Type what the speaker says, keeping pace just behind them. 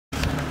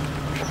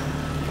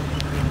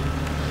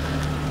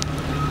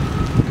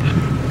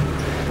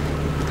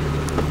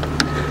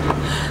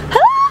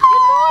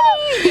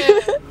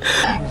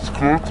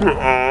go to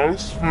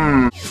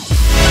Aspen.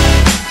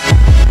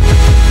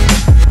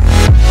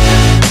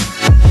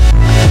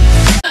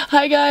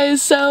 Hi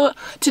guys, so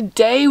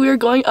today we're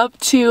going up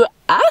to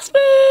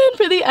Aspen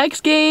for the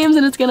X Games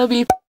and it's gonna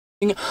be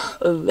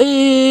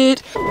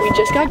lit. We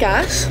just got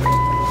gas.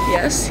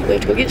 Yes, we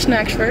have to go get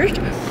snacks first.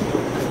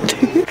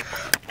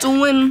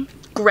 Doing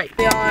great.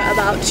 We are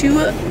about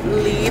to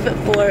leave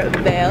for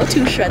Vail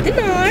to shred the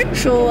knot,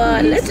 so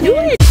let's do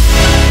it.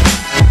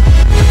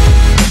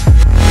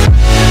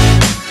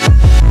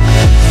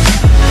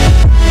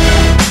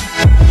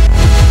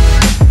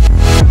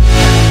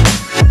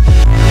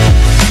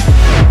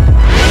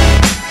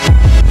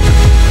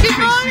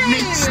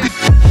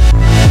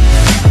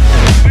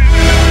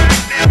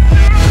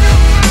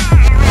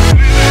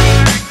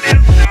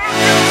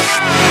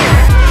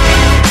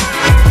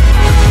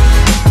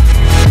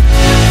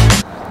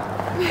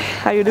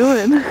 How you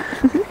doing?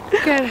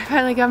 Good, I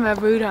finally got my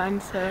boot on,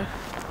 so.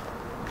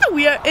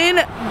 We are in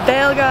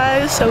Vail,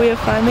 guys, so we have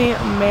finally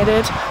made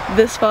it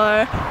this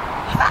far.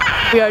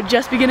 We are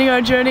just beginning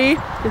our journey.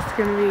 This is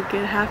gonna be a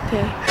good half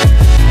day.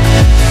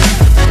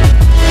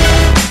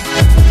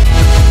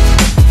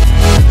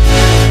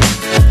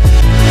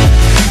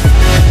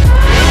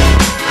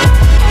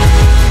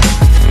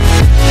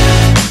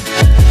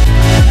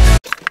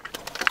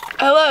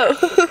 Hello!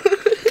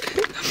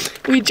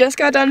 We just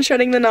got done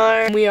shredding the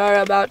gnar. We are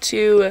about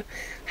to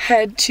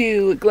head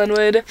to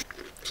Glenwood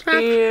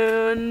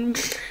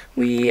and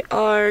we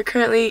are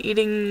currently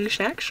eating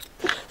snacks.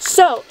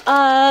 So,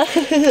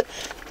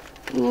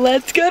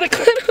 let's go to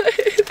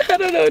Glenwood. I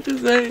don't know what to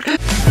say.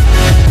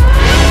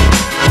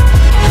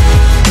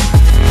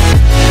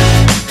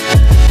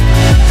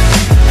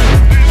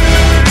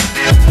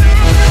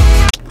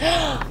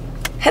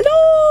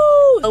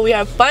 Hello! We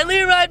have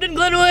finally arrived in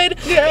Glenwood.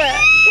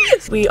 Yes!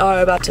 We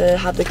are about to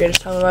have the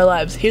greatest time of our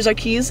lives. Here's our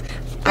keys.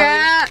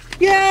 Yeah!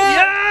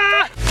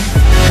 Yeah!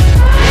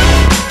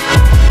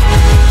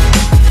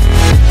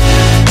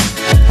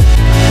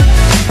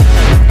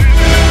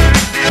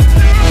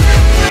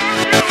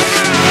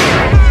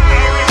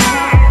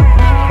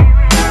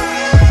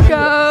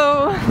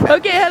 Go!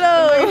 Okay,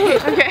 hello!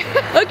 Okay.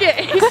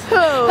 Okay,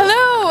 so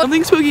Hello!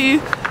 something spooky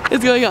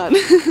is going on.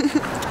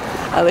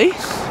 Ellie?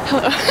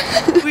 Hello.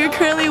 We are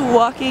currently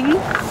walking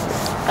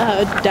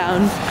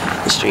down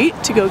the street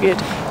to go get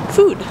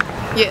food.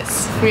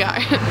 Yes, we are.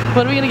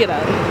 What are we gonna get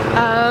out?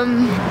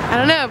 I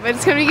don't know, but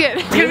it's gonna be good.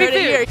 It's You gonna heard be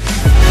it food. here.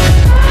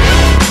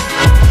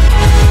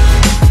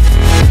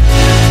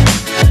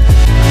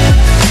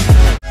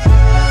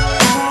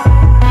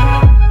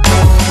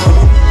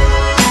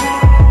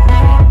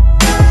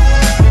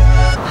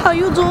 How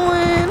you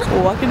doing?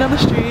 We're walking down the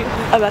street.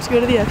 I'm about to go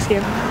to the X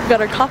game. We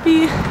got our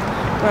coffee.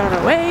 We're on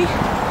our way.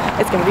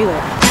 It's gonna be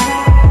lit.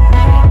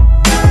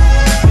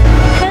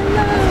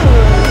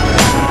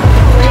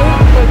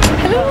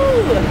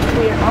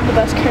 We are on the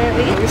bus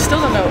currently. We still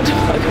don't know what to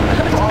talk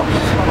about.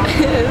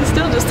 It's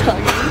still just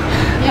talking.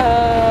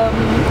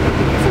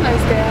 It's a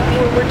nice day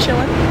out. We're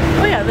chilling.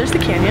 Oh yeah, there's the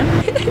canyon.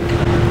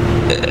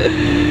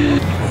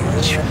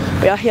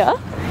 We are here.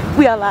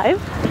 We are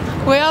live.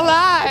 We're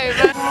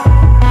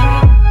alive!